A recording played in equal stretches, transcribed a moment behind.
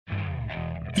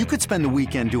You could spend the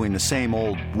weekend doing the same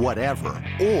old whatever,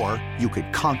 or you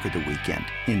could conquer the weekend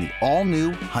in the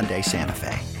all-new Hyundai Santa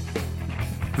Fe.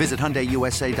 Visit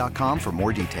HyundaiUSA.com for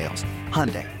more details.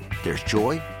 Hyundai, there's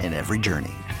joy in every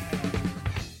journey.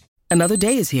 Another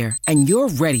day is here, and you're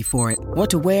ready for it. What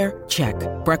to wear? Check.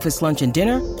 Breakfast, lunch, and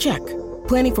dinner? Check.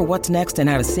 Planning for what's next and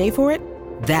how to save for it?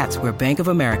 That's where Bank of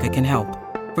America can help.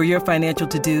 For your financial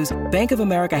to-dos, Bank of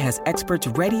America has experts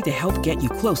ready to help get you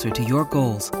closer to your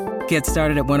goals. Get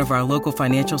started at one of our local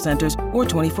financial centers or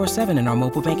 24/7 in our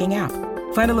mobile banking app.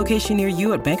 Find a location near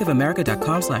you at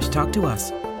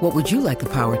bankofamerica.com/talktous. What would you like the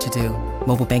power to do?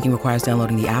 Mobile banking requires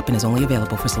downloading the app and is only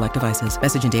available for select devices.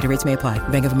 Message and data rates may apply.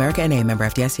 Bank of America N.A., member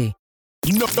FDIC.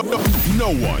 No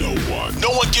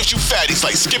one gives you fatties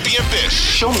like Skippy and Bish.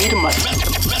 Show me the money.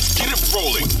 Let's get it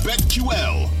rolling.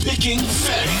 BetQL, picking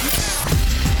fatties.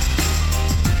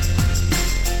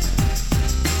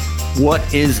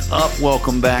 What is up?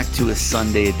 Welcome back to a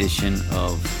Sunday edition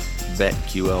of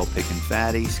BetQL Picking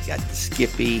Fatties. Got the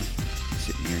Skippy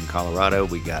sitting here in Colorado.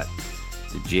 We got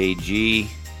the JG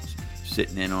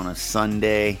sitting in on a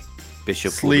Sunday.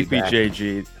 Bishop Sleepy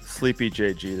JG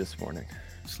this morning.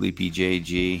 Sleepy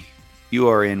JG. You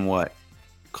are in what?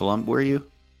 Where are you?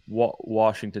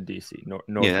 Washington, D.C.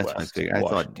 Northwest. Yeah, that's my figure. I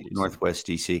thought DC. Northwest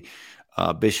D.C.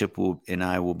 Bishop and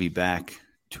I will be back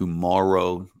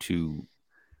tomorrow to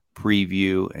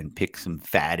preview and pick some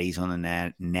fatties on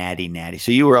the Natty.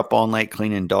 So you were up all night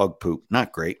cleaning dog poop.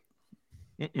 Not great.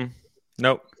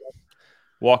 Nope.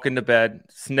 Walking to bed,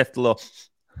 sniffed a little.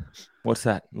 What's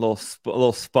that? A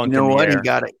little spunk. You know in the what? air. You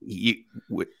got to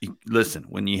listen.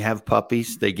 When you have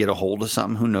puppies, they get a hold of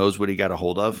something. Who knows what he got a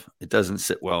hold of? It doesn't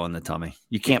sit well in the tummy.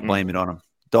 You can't blame it on them.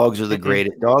 Dogs are the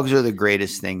greatest. Dogs are the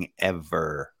greatest thing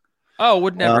ever. Oh,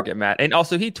 would never get mad. And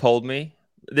also, he told me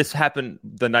this happened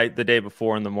the day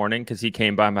before in the morning because he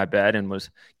came by my bed and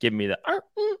was giving me the,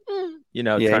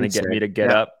 trying to get me to get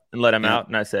up and let him out.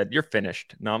 And I said, "You're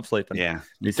finished. No, I'm sleeping." Yeah.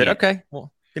 He said, "Okay,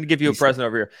 well, I'm gonna give you a present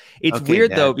over here." It's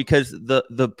weird though because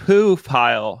the poo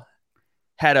file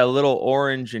had a little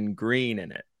orange and green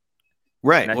in it.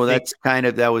 Right. Well,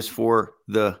 that was for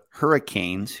the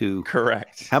Hurricanes who.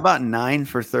 Correct. How about 9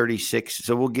 for 36?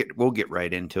 So we'll get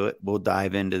right into it. We'll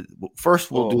dive into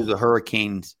first. We'll do the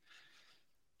Hurricanes.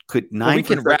 We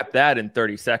can wrap that in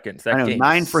 30 seconds. I know,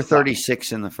 9 for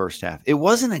 36 in the first half. It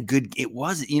wasn't.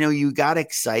 You got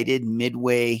excited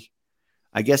midway.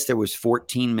 I guess there was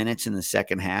 14 minutes in the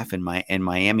second half, and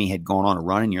Miami had gone on a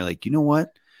run, and you're like, you know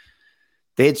what?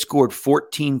 They had scored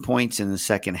 14 points in the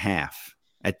second half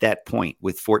at that point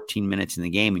with 14 minutes in the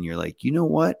game, and you're like, you know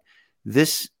what?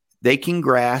 They can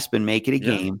grasp and make it a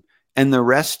game, and the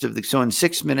rest of so in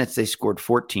 6 minutes they scored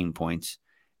 14 points,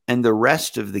 and the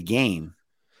rest of the game,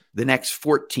 the next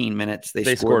 14 minutes they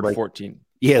scored like 14.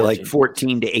 Yeah, 14. Like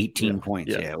 14 to 18 points.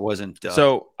 Yeah, it wasn't.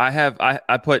 So I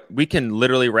we can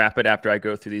literally wrap it after I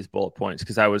go through these bullet points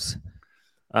because I was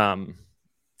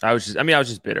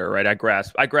just bitter, right? I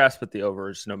grasped at the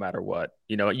overs no matter what.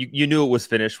 You knew it was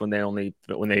finished when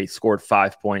they scored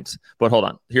 5 points. But hold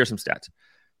on, here's some stats.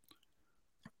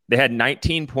 They had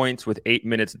 19 points with 8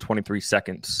 minutes and 23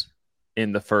 seconds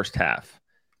in the first half.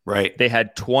 Right. They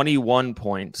had 21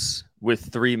 points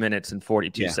with 3 minutes and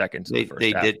 42 seconds in the first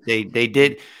half.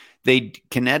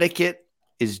 Connecticut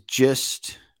is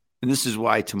just, and this is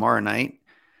why tomorrow night,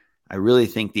 I really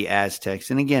think the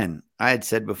Aztecs, and again, I had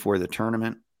said before the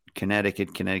tournament, Connecticut,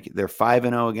 they're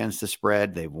 5-0 against the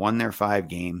spread. They've won their 5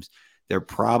 games. They're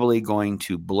probably going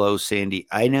to blow Sandy.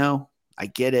 I know, I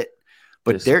get it,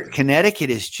 but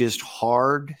Connecticut is just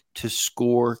hard to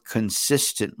score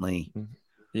consistently.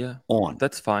 Yeah,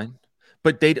 that's fine.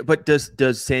 But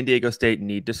does San Diego State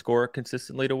need to score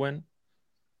consistently to win?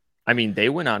 I mean, they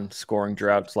went on scoring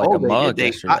droughts like a mug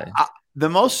yesterday. The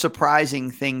most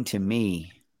surprising thing to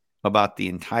me about the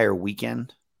entire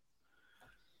weekend,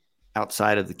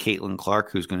 outside of the Caitlin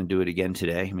Clark, who's going to do it again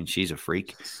today. I mean, she's a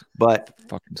freak. But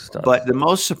fucking stuff. But the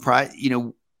most surprise,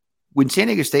 when San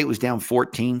Diego State was down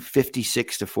 14,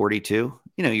 56 to 42,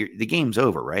 the game's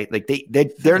over, right? Like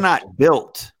they're not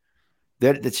built.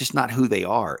 That's just not who they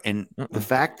are. And the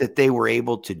fact that they were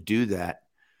able to do that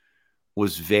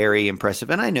was very impressive.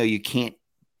 And I know you can't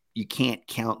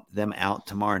count them out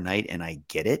tomorrow night, and I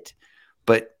get it.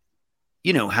 But,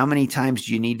 how many times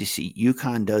do you need to see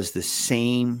UConn does the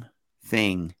same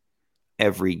thing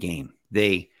every game?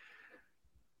 They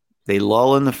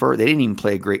lull in the first. They didn't even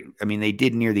play a great – I mean, they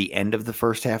did near the end of the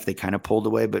first half. They kind of pulled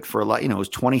away. But for a lot – it was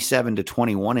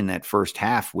 27-21 in that first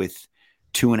half with –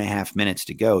 2.5 minutes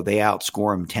to go. They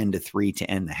outscore them 10-3 to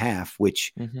end the half,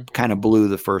 which kind of blew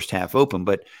the first half open.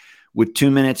 But with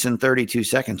 2 minutes and 32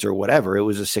 seconds or whatever. It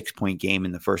was a 6-point game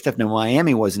in the first half. Now,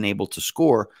 Miami wasn't able to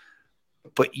score,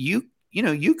 but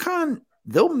UConn,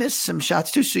 they'll miss some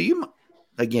shots too. So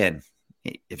again,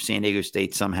 if San Diego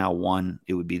State somehow won,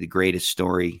 it would be the greatest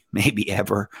story maybe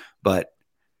ever. But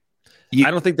I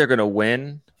don't think they're going to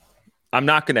win. I'm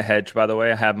not going to hedge, by the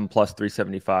way. I have them plus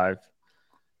 375.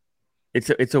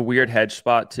 It's a weird hedge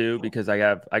spot too, because I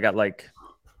got like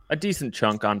a decent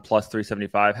chunk on plus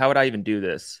 375. How would I even do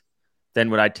this? Then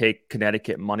would I take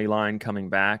Connecticut money line coming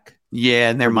back? Yeah,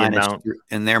 and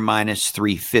they're minus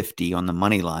 350 on the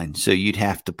money line. So you'd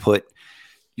have to put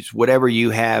whatever you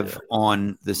have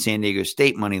on the San Diego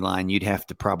State money line, you'd have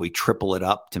to probably triple it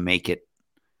up to make it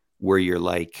where you're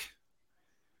like,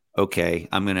 okay,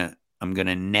 I'm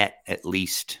gonna net at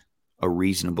least a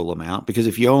reasonable amount, because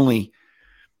if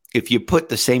you put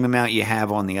the same amount you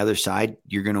have on the other side,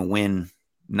 you're gonna win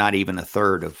not even a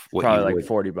third of what probably you like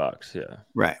would. $40. Yeah.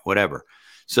 Right. Whatever.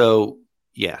 So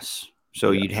yes.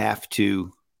 So you'd have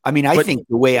to, I mean, I think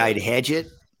the way I'd hedge it,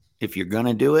 if you're going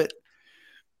to do it,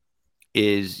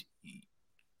 is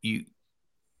you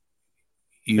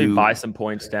maybe buy some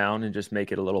points down and just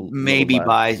make it a little, maybe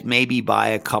buy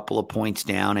a couple of points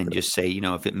down and just say,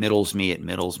 if it middles me, it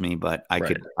middles me, but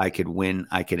I could win.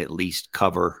 I could at least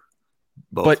cover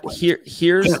both ways.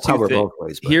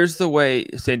 Here's the way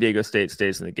San Diego State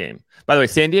stays in the game. By the way,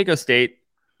 San Diego State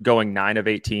going 9 of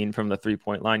 18 from the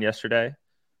 3-point line yesterday.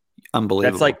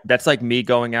 Unbelievable. That's like me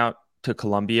going out to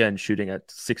Columbia and shooting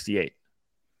at 68.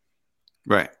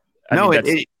 Right. I mean, that's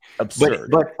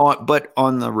absurd. But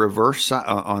on the reverse side,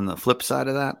 on the flip side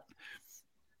of that,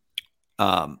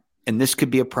 and this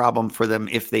could be a problem for them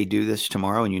if they do this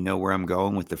tomorrow. And where I'm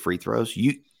going with the free throws.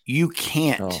 You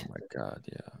can't. Oh my God!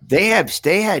 Yeah. They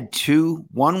had two.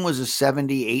 One was a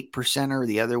 78%er.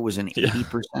 The other was an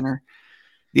 80%er.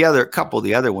 A couple of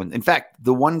the other ones. In fact,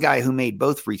 the one guy who made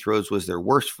both free throws was their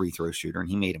worst free throw shooter, and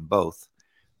he made them both.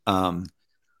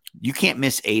 You can't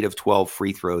miss 8 of 12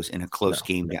 free throws in a close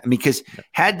game. I mean, because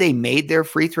had they made their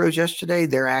free throws yesterday,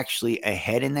 they're actually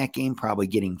ahead in that game, probably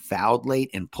getting fouled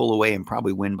late and pull away and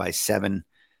probably win by 7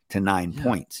 to 9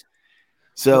 points.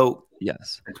 So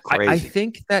yes, I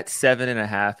think that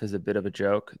 7.5 is a bit of a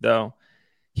joke, though.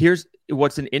 Here's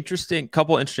what's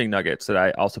couple interesting nuggets that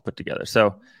I also put together.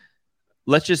 So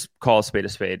let's just call a spade a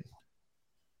spade.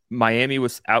 Miami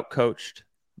was outcoached.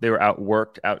 They were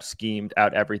outworked, out-schemed,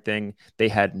 out everything. They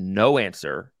had no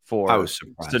answer for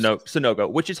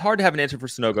Sonogo, which is hard to have an answer for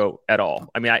Sonogo at all.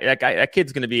 I mean, that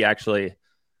kid's going to be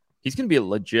he's going to be a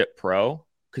legit pro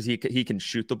because he can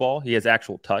shoot the ball. He has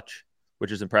actual touch,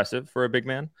 which is impressive for a big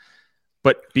man.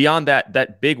 But beyond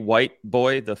that big white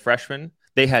boy, the freshman,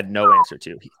 they had no answer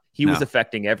to. He was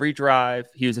affecting every drive.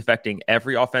 He was affecting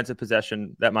every offensive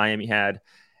possession that Miami had.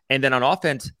 And then on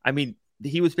offense, I mean,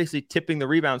 he was basically tipping the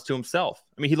rebounds to himself.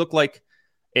 I mean, he looked like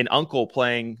an uncle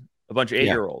playing a bunch of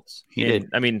 8-year-olds. He did.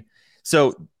 I mean,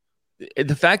 so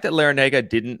the fact that Larrañaga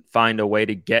didn't find a way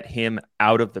to get him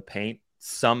out of the paint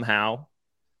somehow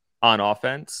on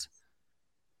offense.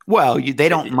 Well,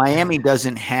 Miami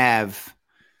doesn't have.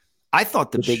 I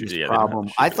thought the biggest problem.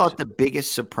 I thought the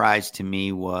biggest surprise to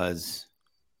me was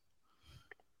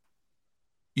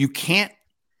you can't.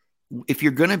 If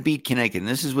you're going to beat Connecticut, and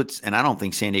this is and I don't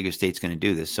think San Diego State's going to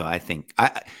do this. So I think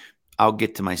I'll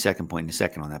get to my second point in a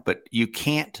second on that. But you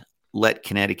can't let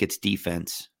Connecticut's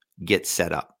defense get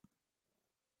set up.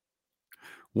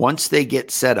 Once they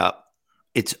get set up,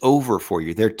 it's over for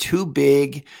you. They're too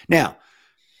big. Now,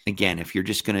 again, if you're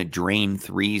just going to drain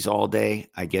threes all day,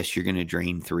 I guess you're going to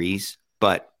drain threes.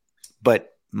 But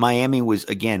Miami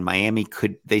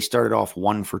they started off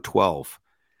 1 for 12.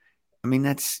 I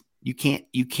mean, you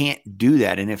can't do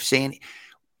that. And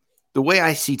the way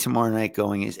I see tomorrow night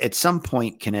going is at some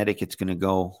point, Connecticut's going to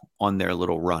go on their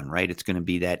little run, right? It's going to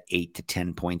be that 8 to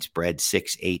 10 point spread,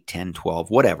 6, 8, 10,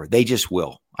 12, whatever. They just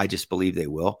will. I just believe they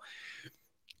will.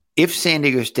 If San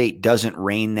Diego State doesn't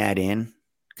rein that in,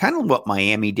 kind of what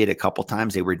Miami did a couple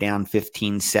times, they were down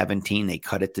 15-17. They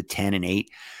cut it to 10 and 8.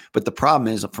 But the problem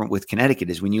is with Connecticut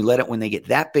is when they get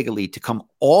that big a lead to come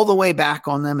all the way back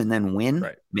on them and then win,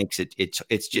 makes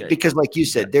it's just because like you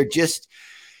said,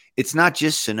 it's not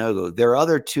just Sonogo. Their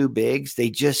other two bigs, they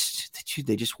just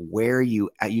wear you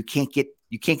out. You can't get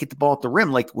the ball at the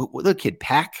rim. Like the kid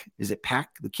Pack, is it Pack,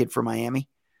 the kid from Miami?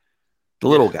 The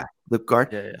little guy, the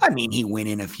guard. Yeah. I mean, he went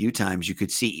in a few times. You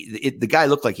could see the guy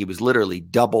looked like he was literally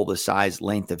double the size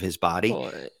length of his body.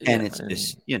 And it's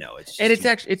just,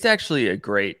 it's actually a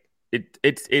great,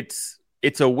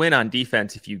 it's a win on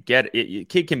defense. If you get it,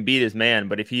 kid can beat his man,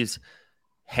 but if he's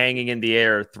hanging in the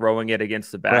air, throwing it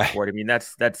against the backboard, I mean,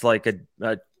 that's like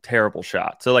a terrible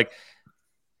shot. So like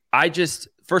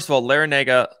First of all,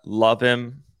 Larinaga, love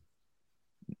him.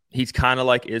 He's kind of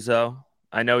like Izzo.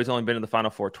 I know he's only been in the Final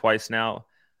Four twice now,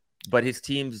 but his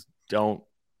teams don't.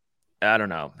 I don't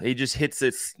know. He just hits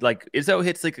it like Izzo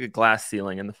hits like a glass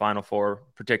ceiling in the Final Four,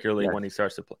 particularly when he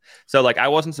starts to play. So I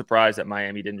wasn't surprised that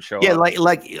Miami didn't show up. Yeah,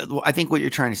 like I think what you're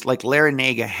trying to like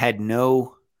Larinaga had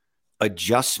no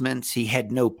adjustments. He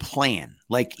had no plan.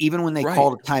 Like even when they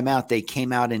called a timeout, they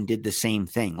came out and did the same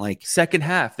thing. Like second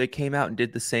half, they came out and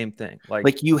did the same thing.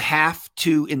 Like you have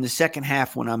to in the second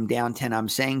half when I'm down 10, I'm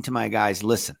saying to my guys,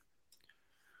 listen,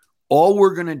 all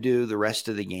we're going to do the rest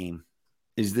of the game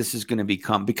is this is going to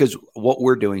become because what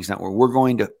we're doing is not where we're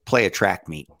going to play a track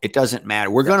meet. It doesn't matter.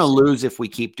 We're going to lose if we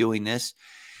keep doing this.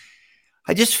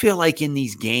 I just feel like in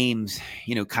these games,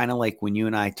 kind of like when you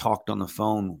and I talked on the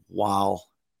phone while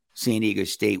San Diego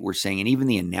State were saying, and even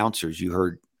the announcers, you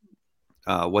heard,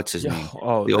 what's his name?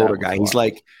 The older guy.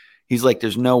 He's like,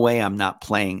 there's no way I'm not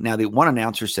playing. Now, the one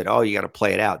announcer said, oh, you got to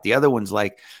play it out. The other one's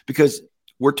like, because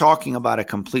we're talking about a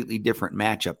completely different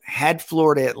matchup. Had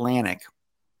Florida Atlantic,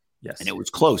 and it was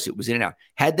close. It was in and out.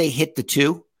 Had they hit the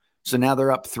 2, so now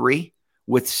they're up 3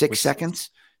 with 6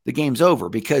 seconds, the game's over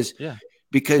because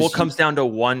it comes down to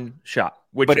one shot,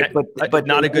 which but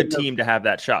not a good team to have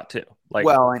that shot too.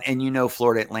 And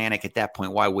Florida Atlantic at that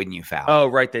point, why wouldn't you foul? Oh,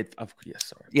 right.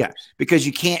 Because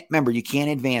you can't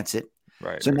advance it.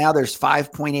 Right. So now there's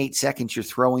 5.8 seconds. You're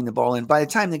throwing the ball in. By the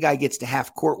time the guy gets to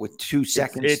half court with 2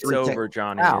 seconds, it's over,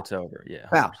 Johnny. Foul. It's over. Yeah.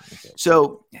 Foul.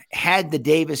 So had the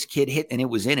Davis kid hit, and it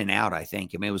was in and out, I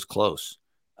think. I mean, it was close.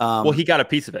 He got a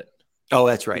piece of it. Oh,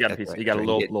 that's right. He got a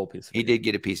little piece of it. He did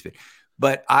get a piece of it.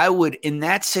 But I would, in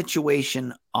that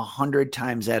situation, 100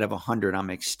 times out of 100,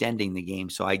 I'm extending the game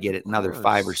so I get it another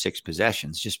 5 or 6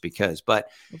 possessions just because. But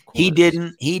he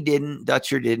didn't.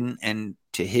 Dutcher didn't. And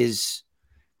to his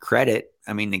credit,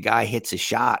 I mean, the guy hits a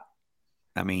shot.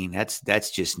 I mean,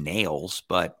 that's just nails.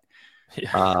 But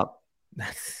I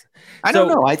don't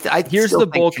know. Here's the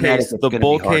bull case. The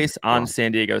bull case on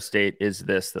San Diego State is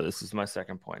this, though. This is my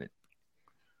second point.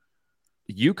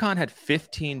 UConn had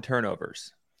 15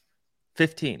 turnovers.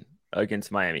 15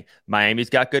 against Miami. Miami's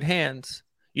got good hands.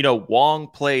 Wong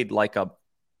played like a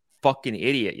fucking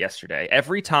idiot yesterday.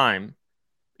 Every time.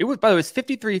 It was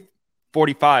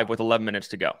 53-45 with 11 minutes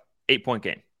to go. 8-point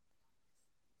game.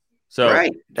 So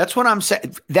right. That's what I'm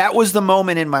saying. That was the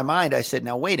moment in my mind. I said,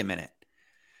 now, wait a minute.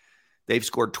 They've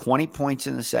scored 20 points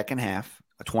in the second half,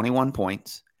 21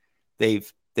 points.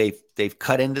 They've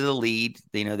cut into the lead.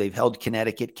 They've held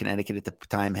Connecticut. Connecticut at the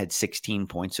time had 16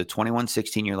 points. So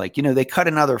 21-16, you're like, they cut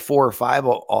another 4 or 5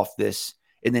 off this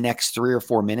in the next 3 or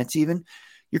 4 minutes even.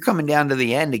 You're coming down to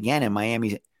the end again in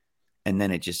Miami. And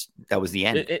then that was the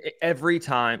end. Every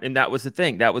time. And that was the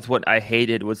thing. That was what I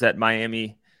hated was that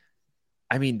Miami,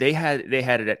 I mean, they had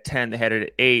it at 10. They had it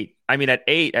at 8. I mean, at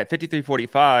 8, at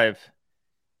 53-45,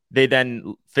 they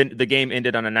then the game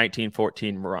ended on a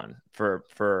 19-14 run for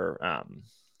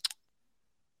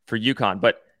UConn,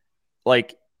 but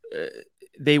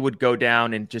they would go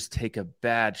down and just take a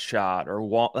bad shot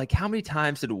or how many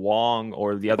times did Wong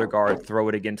or the other guard throw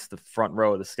it against the front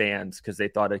row of the stands because they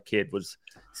thought a kid was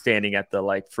standing at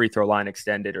the free throw line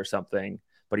extended or something,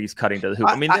 but he's cutting to the hoop.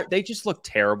 I mean, they just look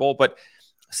terrible, but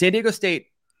San Diego State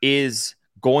is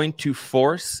going to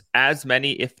force as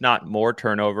many, if not more,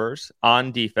 turnovers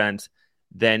on defense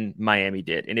than Miami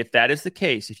did. And if that is the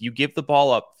case, if you give the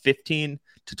ball up 15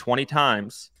 to 20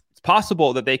 times, it's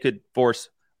possible that they could force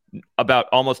about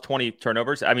almost 20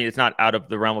 turnovers. I mean, it's not out of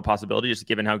the realm of possibility, just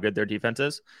given how good their defense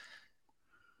is.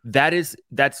 That's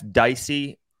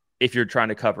dicey if you're trying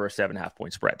to cover a 7.5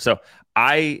 point spread. So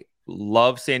I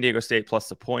love San Diego State plus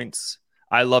the points.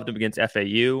 I loved them against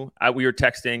FAU. We were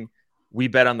texting. We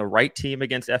bet on the right team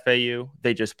against FAU.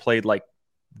 They just played like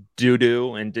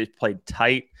doo-doo and just played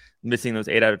tight, missing those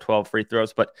 8 out of 12 free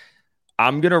throws. But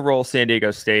I'm going to roll San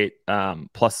Diego State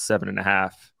plus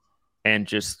 7.5 and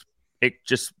just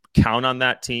count on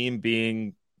that team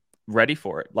being ready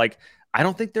for it. I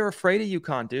don't think they're afraid of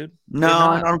UConn, dude. No,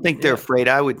 I don't think they're afraid.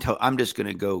 I'm just going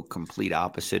to go complete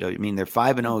opposite. I mean, they're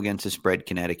 5-0 against the spread,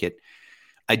 Connecticut.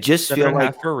 I just feel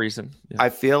like for a reason. Yeah. I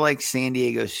feel like San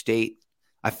Diego State,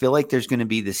 I feel like there's going to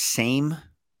be the same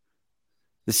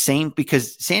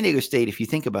because San Diego State, if you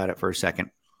think about it for a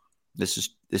second, this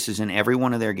is in every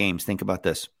one of their games. Think about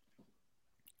this.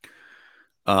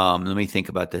 Let me think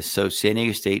about this. So San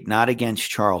Diego State, not against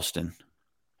Charleston.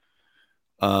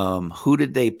 Who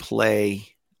did they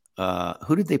play?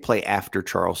 Who did they play after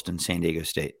Charleston, San Diego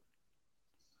State?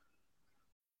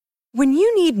 When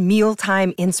you need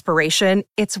mealtime inspiration,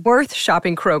 it's worth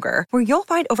shopping Kroger, where you'll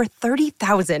find over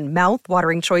 30,000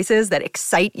 mouth-watering choices that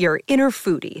excite your inner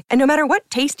foodie. And no matter what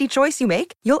tasty choice you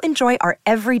make, you'll enjoy our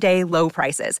everyday low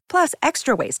prices, plus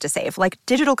extra ways to save, like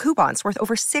digital coupons worth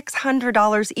over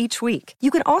 $600 each week. You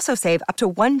can also save up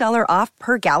to $1 off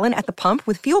per gallon at the pump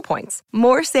with fuel points.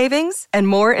 More savings and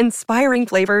more inspiring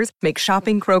flavors make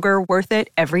shopping Kroger worth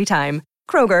it every time.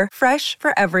 Kroger, fresh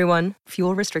for everyone.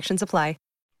 Fuel restrictions apply.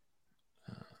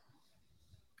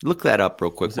 Look that up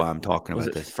real quick while I'm talking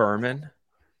about this. Furman?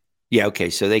 Yeah, okay.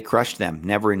 So they crushed them.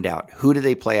 Never in doubt. Who do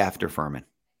they play after Furman?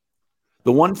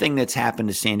 The one thing that's happened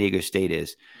to San Diego State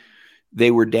is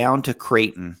they were down to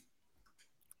Creighton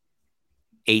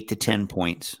 8 to 10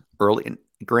 points early. And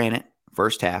granted,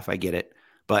 first half, I get it.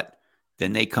 But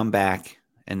then they come back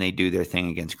and they do their thing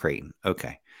against Creighton.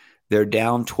 Okay. They're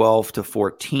down 12 to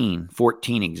 14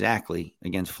 exactly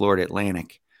against Florida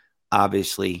Atlantic.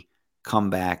 Obviously,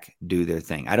 come back, do their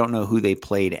thing. I don't know who they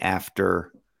played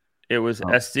after. It was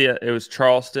It was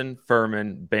Charleston,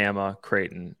 Furman, Bama,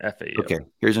 Creighton, FAU. Okay,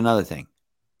 here's another thing.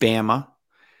 Bama,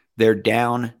 they're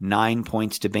down 9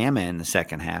 points to Bama in the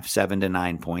second half, 7 to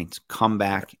 9 points. Come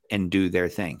back and do their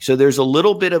thing. So there's a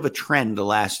little bit of a trend the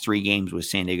last 3 games with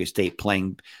San Diego State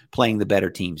playing the better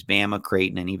teams. Bama,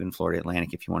 Creighton, and even Florida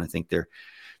Atlantic, if you want to think they're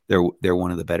one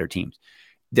of the better teams.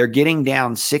 They're getting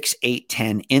down 6, 8,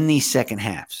 10 in these second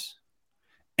halves.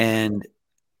 And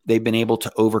they've been able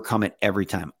to overcome it every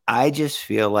time. I just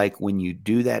feel like when you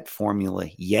do that formula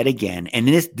yet again, and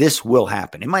this will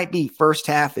happen. It might be first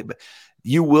half, but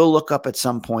you will look up at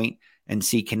some point and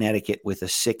see Connecticut with a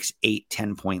 6, 8,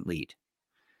 10 point lead.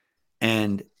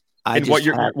 And what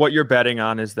you're betting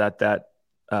on is that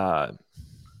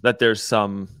there's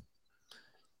some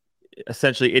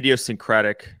essentially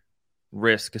idiosyncratic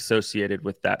risk associated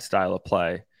with that style of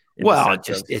play.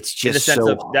 It's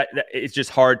just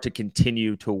hard to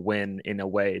continue to win in a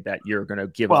way that you're going to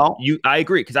give up. I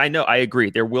agree, because I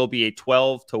agree. There will be a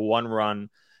 12-1 run.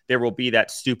 There will be that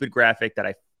stupid graphic that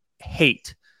I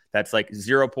hate. That's like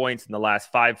 0 points in the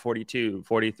last 5, 42,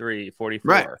 43, 44.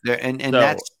 Right. And so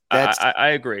that's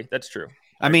I agree. That's true.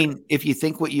 I mean, if you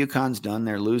think what UConn's done,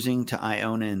 they're losing to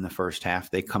Iona in the first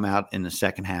half. They come out in the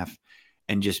second half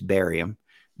and just bury them.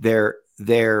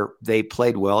 They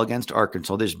played well against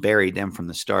Arkansas. They just buried them from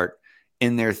the start.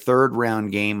 In their third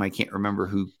round game, I can't remember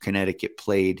who Connecticut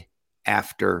played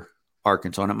after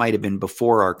Arkansas, and it might have been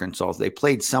before Arkansas. They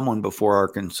played someone before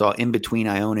Arkansas, in between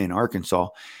Iona and Arkansas.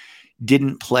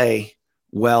 Didn't play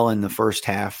well in the first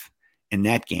half in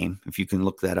that game. If you can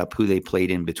look that up, who they played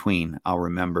in between, I'll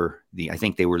remember. I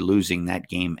think they were losing that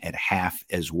game at half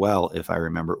as well, if I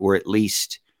remember, or at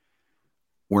least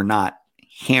were not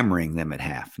hammering them at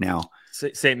half. Now,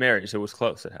 St. Mary's, it was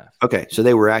close at half. Okay, so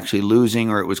they were actually losing,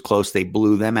 or it was close. They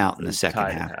blew them out in the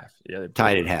second half. Yeah,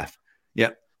 tied at half.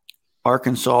 Yep.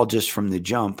 Arkansas, just from the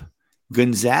jump.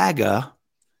 Gonzaga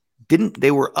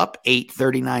they were up 8,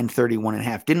 39, 31 and a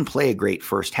half. Didn't play a great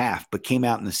first half, but came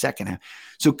out in the second half.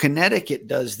 So Connecticut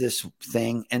does this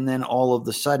thing, and then all of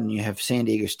a sudden you have San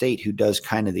Diego State, who does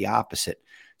kind of the opposite.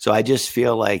 So I just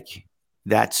feel like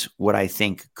that's what I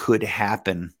think could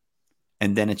happen.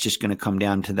 And then it's just going to come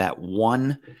down to that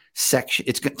one section.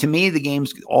 To me, the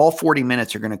games, all 40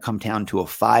 minutes are going to come down to a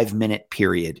 5-minute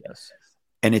period. Yes.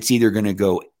 And it's either going to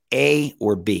go A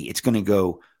or B. It's going to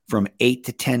go from 8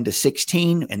 to 10 to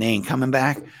 16 and they ain't coming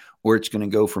back, or it's going to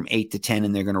go from 8 to 10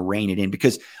 and they're going to rein it in.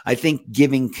 Because I think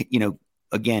giving,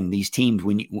 again, these teams,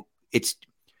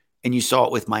 and you saw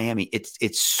it with Miami,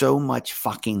 it's so much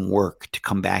fucking work to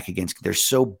come back against. They're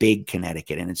so big,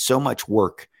 Connecticut, and it's so much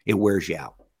work, it wears you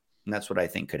out. And that's what I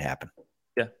think could happen.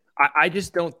 Yeah. I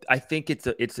just don't, I think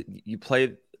you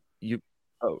play the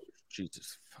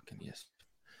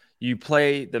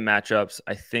matchups.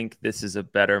 I think this is a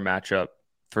better matchup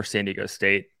for San Diego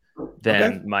State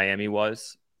than Miami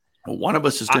was. Well, one of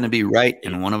us is going to be right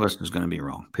and one of us is going to be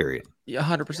wrong, period. Yeah,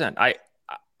 100%.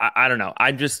 I don't know.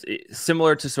 I'm just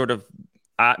similar to sort of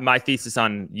my thesis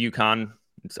on UConn.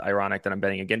 It's ironic that I'm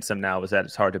betting against them now, is that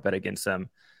it's hard to bet against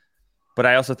them. But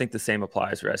I also think the same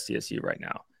applies for SDSU right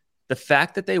now. The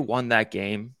fact that they won that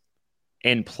game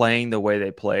and playing the way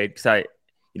they played, because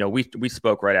we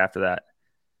spoke right after that,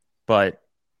 but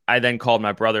I then called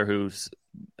my brother, who's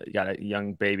got a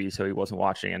young baby, so he wasn't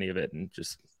watching any of it, and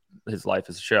just his life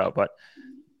is a show. But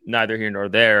neither here nor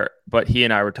there. But he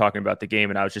and I were talking about the game,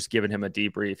 and I was just giving him a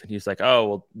debrief, and he's like, "Oh,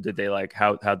 well, did they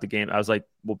how'd the game?" I was like,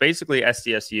 "Well, basically,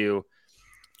 SDSU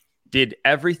did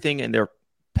everything in their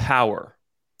power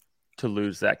to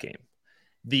lose that game.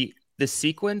 The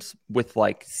sequence with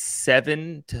like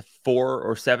 7 to 4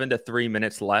 or 7 to 3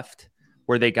 minutes left,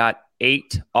 where they got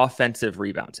 8 offensive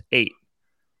rebounds. 8.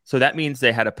 So that means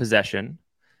they had a possession,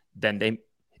 then they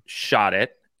shot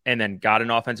it, and then got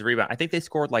an offensive rebound. I think they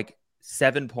scored like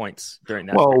 7 points during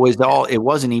that. Well, it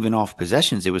wasn't even off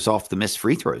possessions. It was off the missed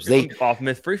free throws. Off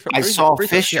missed free throws. I saw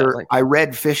Fisher. Yeah, I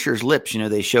read Fisher's lips.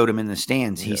 They showed him in the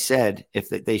stands. He said, if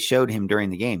they showed him during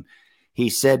the game, he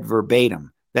said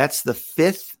verbatim, that's the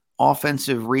 5th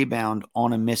offensive rebound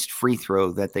on a missed free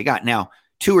throw that they got. Now,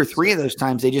 2 or 3 of those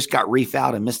times they just got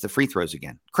refouled and missed the free throws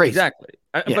again. Crazy. Exactly.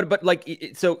 But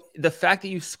like, so the fact that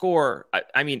you score,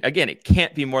 I mean, again, it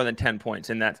can't be more than 10 points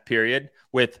in that period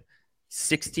with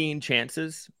 16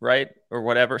 chances, right? Or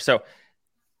whatever. So,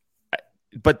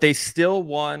 but they still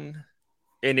won,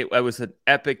 and it was an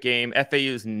epic game.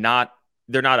 FAU's they're not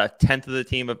a 10th of the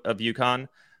team of UConn,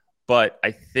 but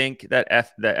I think that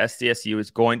the SDSU is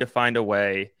going to find a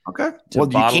way. Okay. Well,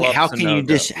 how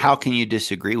can you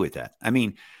disagree with that? I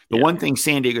mean, the one thing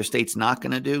San Diego State's not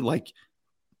going to do, like,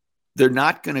 they're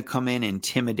not going to come in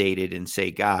intimidated and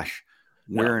say, gosh,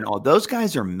 we're in all. Those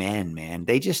guys are men, man.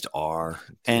 They just are.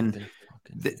 And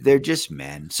they're just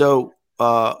men. So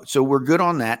we're good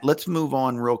on that. Let's move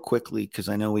on real quickly because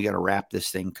I know we got to wrap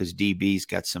this thing because DB's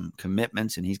got some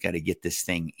commitments and he's got to get this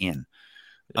thing in.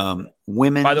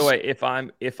 Women. By the way, if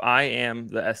I am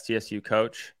the SDSU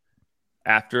coach,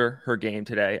 after her game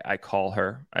today, I call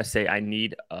her. I say, I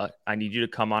need you to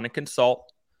come on and consult.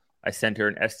 I send her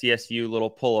an SDSU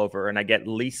little pullover, and I get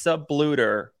Lisa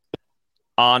Bluter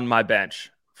on my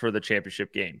bench for the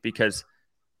championship game because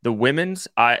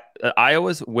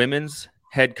Iowa's women's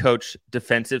head coach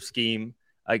defensive scheme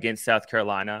against South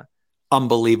Carolina,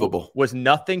 unbelievable, was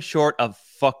nothing short of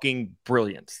fucking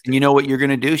brilliance. And you know what you're going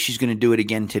to do? She's going to do it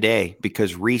again today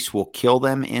because Reese will kill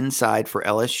them inside for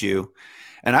LSU.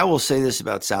 And I will say this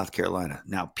about South Carolina.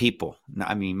 Now,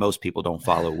 most people don't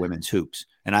follow women's hoops,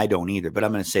 and I don't either. But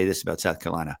I'm going to say this about South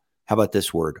Carolina. How about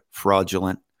this word?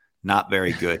 Fraudulent. Not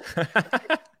very good.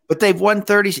 But they've won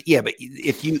 30. Yeah, but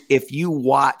if you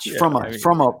watch from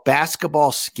a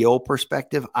basketball skill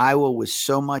perspective, Iowa was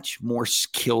so much more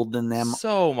skilled than them.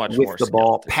 So much with more the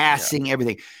ball, passing,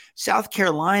 everything. South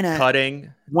Carolina,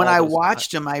 cutting. When I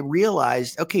watched them, I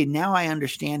realized, okay, now I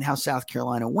understand how South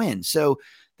Carolina wins. So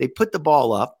they put the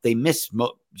ball up. They miss.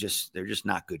 They're just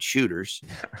not good shooters,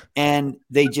 and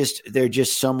they're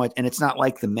just so much. And it's not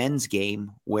like the men's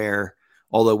game where,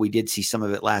 although we did see some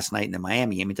of it last night in the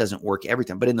Miami game, it doesn't work every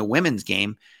time. But in the women's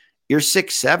game, you're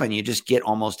 6'7", you just get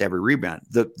almost every rebound.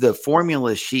 The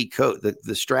formula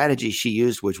the strategy she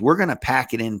used was, we're going to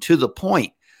pack it in to the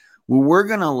point where we're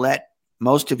going to let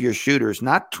most of your shooters,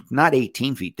 not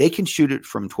 18 feet. They can shoot it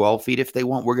from 12 feet if they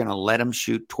want. We're going to let them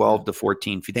shoot 12 to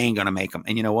 14 feet. They ain't going to make them.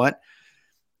 And you know what?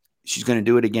 She's going to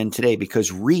do it again today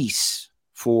because Reese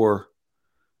for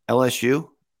LSU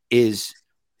is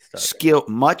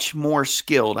much more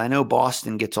skilled. I know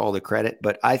Boston gets all the credit,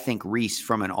 but I think Reese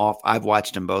I've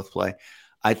watched them both play.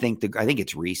 I think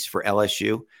it's Reese for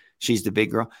LSU. She's the big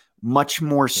girl, much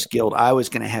more skilled. I was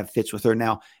going to have fits with her.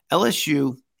 Now,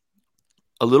 LSU,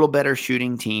 a little better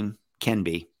shooting team can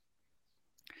be.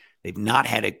 They've not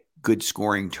had a good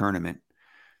scoring tournament.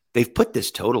 They've put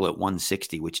this total at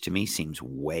 160, which to me seems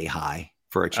way high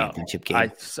for a championship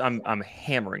game. I'm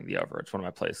hammering the over. It's one of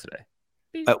my plays today.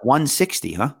 At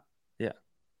 160, huh? Yeah,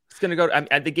 it's going to go.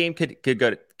 The game could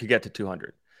get to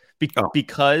 200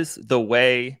 because the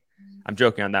way, I'm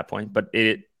joking on that point, but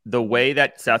the way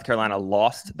that South Carolina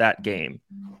lost that game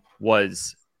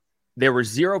was. There were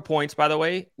 0 points, by the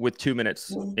way, with 2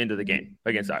 minutes into the game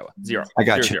against Iowa. 0. I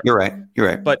got 0, you. 0. You're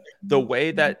right. But the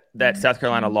way that South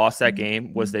Carolina lost that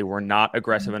game was they were not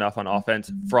aggressive enough on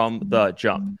offense from the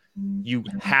jump. You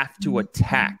have to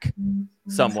attack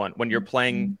someone when you're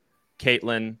playing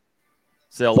Caitlin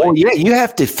Zille. Well, yeah, you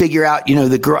have to figure out,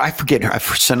 the girl, I forget her,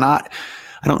 Sanat.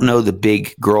 I don't know the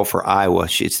big girl for Iowa.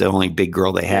 It's the only big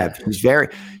girl they have. Yeah.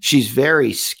 She's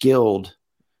very skilled.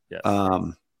 Yes.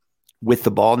 With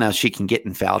the ball. Now she can get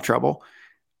in foul trouble.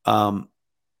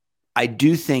 I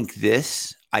do think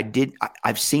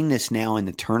I've seen this now in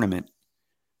the tournament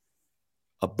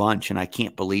a bunch, and I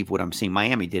can't believe what I'm seeing.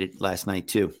 Miami did it last night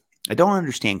too. I don't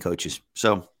understand coaches.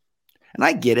 So, and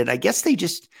I get it. I guess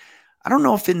I don't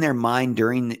know if in their mind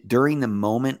during the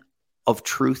moment of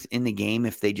truth in the game,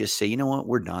 if they just say, you know what,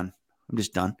 we're done. I'm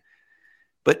just done.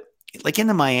 But like in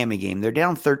the Miami game, they're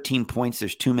down 13 points.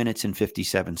 There's 2 minutes and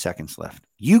 57 seconds left.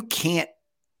 You can't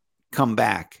come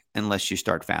back unless you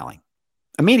start fouling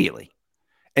immediately.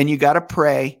 And you got to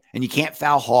pray, and you can't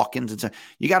foul Hawkins. And so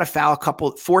you got to foul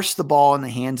force the ball in the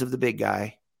hands of the big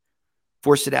guy,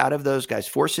 force it out of those guys,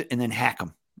 force it, and then hack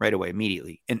them right away,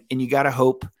 immediately. And you got to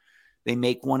hope They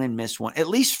make one and miss one, at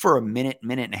least for a minute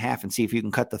and a half, and see if you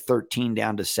can cut the 13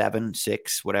 down to 7,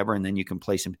 6, whatever, and then you can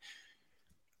place them.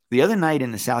 The other night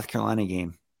in the South Carolina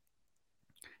game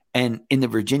and in the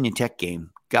Virginia Tech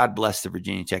game, God bless the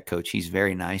Virginia Tech coach. He's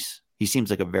very nice. He seems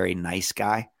like a very nice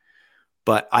guy.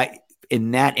 But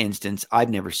in that instance, I've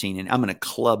never seen it. I'm going to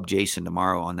club Jason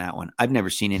tomorrow on that one. I've never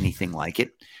seen anything like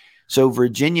it. So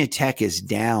Virginia Tech is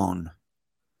down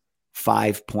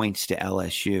 5 points to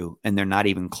LSU, and they're not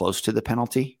even close to the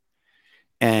penalty.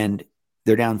 And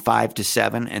they're down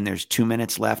 5-7, and there's 2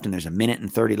 minutes left, and there's a minute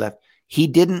and 30 left. He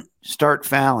didn't start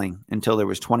fouling until there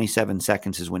was 27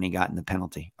 seconds is when he got in the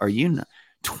penalty. Are you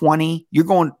 20? You're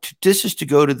going to, this is to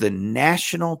go to the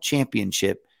national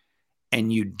championship,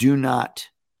 and you do not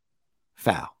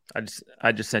foul.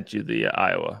 I just sent you the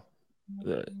Iowa,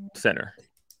 the center.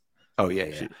 Oh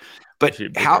yeah. But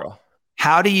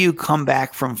how do you come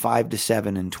back from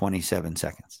 5-7 in 27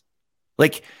 seconds?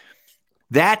 Like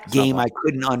that game, I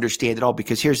couldn't understand at all,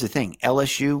 because here's the thing: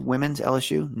 women's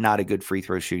LSU, not a good free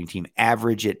throw shooting team.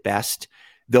 Average at best.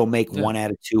 They'll make 1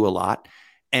 out of 2 a lot.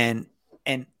 And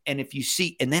if you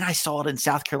see, and then I saw it in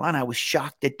South Carolina. I was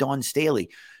shocked at Dawn Staley.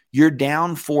 You're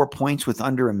down 4 points with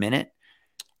under a minute.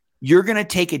 You're going to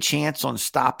take a chance on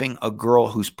stopping a girl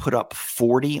who's put up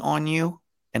 40 on you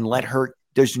and let her.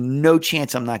 There's no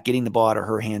chance I'm not getting the ball out of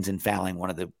her hands and fouling one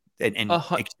of the and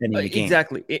extending the game.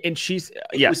 Exactly. And she's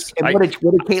yes. And what did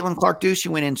Caitlin Clark do? She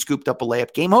went in, scooped up a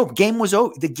layup. Game over. Game was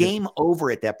over. The game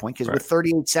over at that point, because with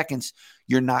 38 seconds,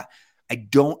 you're not. I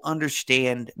don't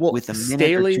understand with a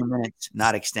minute or 2 minutes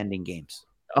not extending games.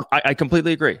 I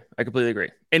completely agree.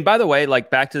 And by the way, like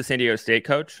back to the San Diego State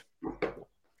coach,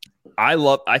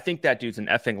 I think that dude's an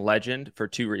effing legend for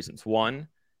 2 reasons. One,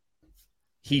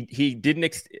 he didn't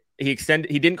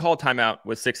call a timeout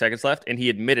with 6 seconds left, and he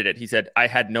admitted it. He said, I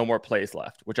had no more plays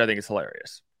left, which I think is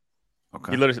hilarious.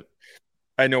 Okay. He literally said,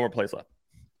 I had no more plays left.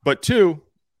 But 2,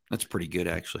 that's pretty good,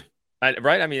 actually.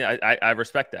 Right? I mean, I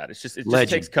respect that. It just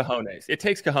takes cojones. It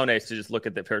takes cojones to just look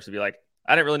at the person and be like,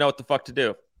 I didn't really know what the fuck to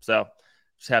do, so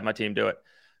just have my team do it.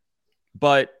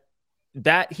 But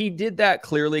that he did that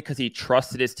clearly because he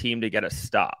trusted his team to get a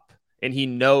stop, and he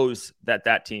knows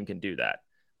that team can do that.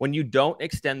 When you don't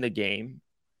extend the game,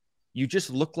 you just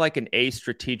look like an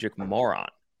strategic moron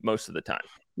most of the time.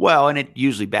 Well, and it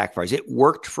usually backfires. It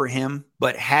worked for him,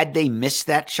 but had they missed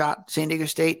that shot, San Diego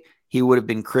State, he would have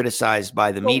been criticized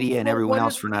by the media and everyone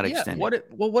else for not extending.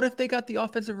 What if they got the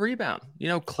offensive rebound?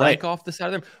 Clank off the side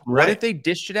of them. What if they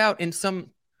dished it out and some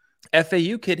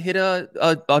FAU kid hit an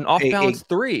off-balance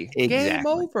 3? Exactly. Game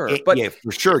over.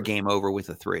 For sure, game over with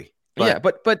a 3.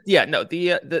 But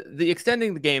the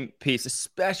extending the game piece,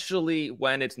 especially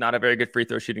when it's not a very good free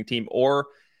throw shooting team, or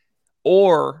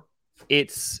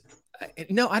it's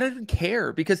no, I don't even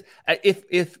care, because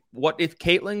if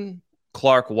Caitlin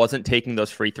Clark wasn't taking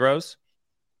those free throws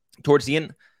towards the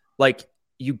end, like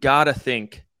you gotta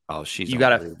think, you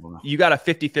got a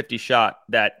 50-50 shot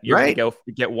that you're gonna go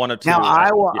get 1 or 2. Now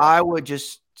Iowa,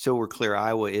 just so we're clear,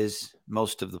 Iowa is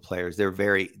most of the players.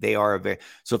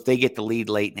 So if they get the lead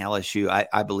late in LSU,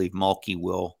 I believe Mulkey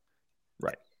will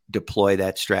deploy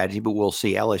that strategy, but we'll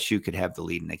see. LSU could have the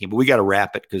lead in that game, but we got to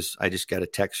wrap it because I just got a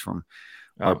text from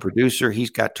our producer.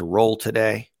 He's got to roll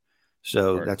today.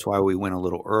 So that's why we went a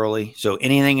little early. So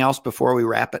anything else before we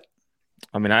wrap it?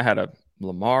 I mean, I had a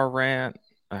Lamar rant.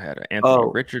 I had an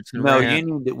Anthony Richardson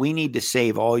rant. We need to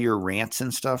save all your rants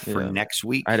and stuff for next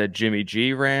week. I had a Jimmy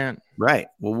G rant. Right.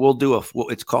 Well, we'll do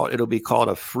it'll be called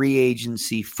a free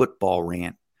agency football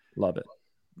rant. Love it.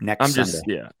 Next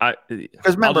Sunday.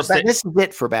 Because remember, this is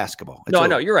it for basketball. I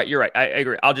know. You're right. I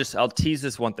agree. I'll tease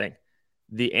this one thing.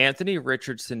 The Anthony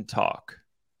Richardson talk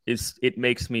it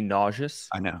makes me nauseous.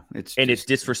 I know. It's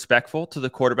disrespectful to the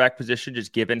quarterback position,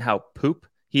 just given how poop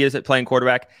he is at playing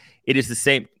quarterback. It is the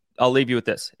same. I'll leave you with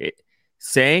this.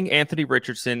 Saying Anthony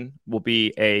Richardson will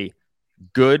be a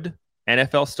good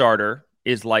NFL starter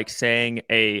is like saying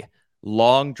a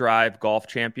long drive golf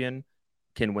champion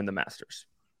can win the Masters.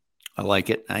 I like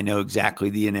it. I know exactly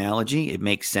the analogy. It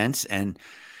makes sense. And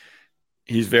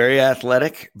he's very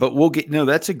athletic, but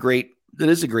that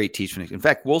is a great teach for next. In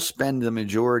fact, we'll spend the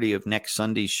majority of next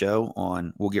Sunday's show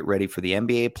we'll get ready for the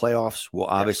NBA playoffs. We'll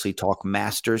obviously talk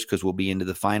Masters because we'll be into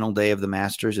the final day of the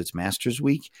Masters. It's Masters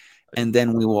week. And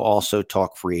then we will also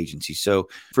talk free agency. So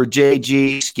for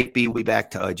JG, Skippy, we'll be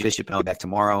back to Bishop, and I'll be back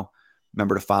tomorrow.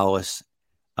 Remember to follow us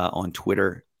on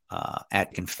Twitter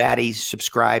at Confatties,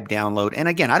 subscribe, download. And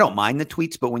again, I don't mind the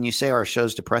tweets, but when you say our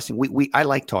show's depressing, I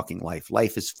like talking life.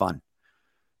 Life is fun.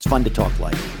 It's fun to talk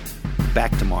life.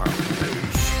 Back tomorrow.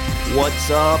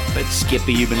 What's up? It's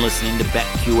Skippy. You've been listening to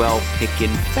BetQL Pickin'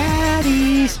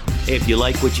 Fatties. If you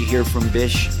like what you hear from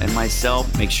Bish and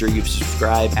myself, make sure you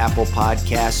subscribe. Apple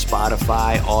Podcasts,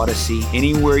 Spotify, Odyssey,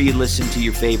 anywhere you listen to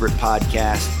your favorite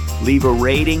podcast. Leave a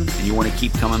rating, and you want to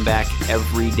keep coming back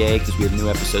every day because we have new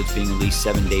episodes being released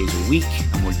 7 days a week,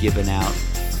 and we're giving out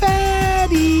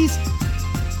fatties.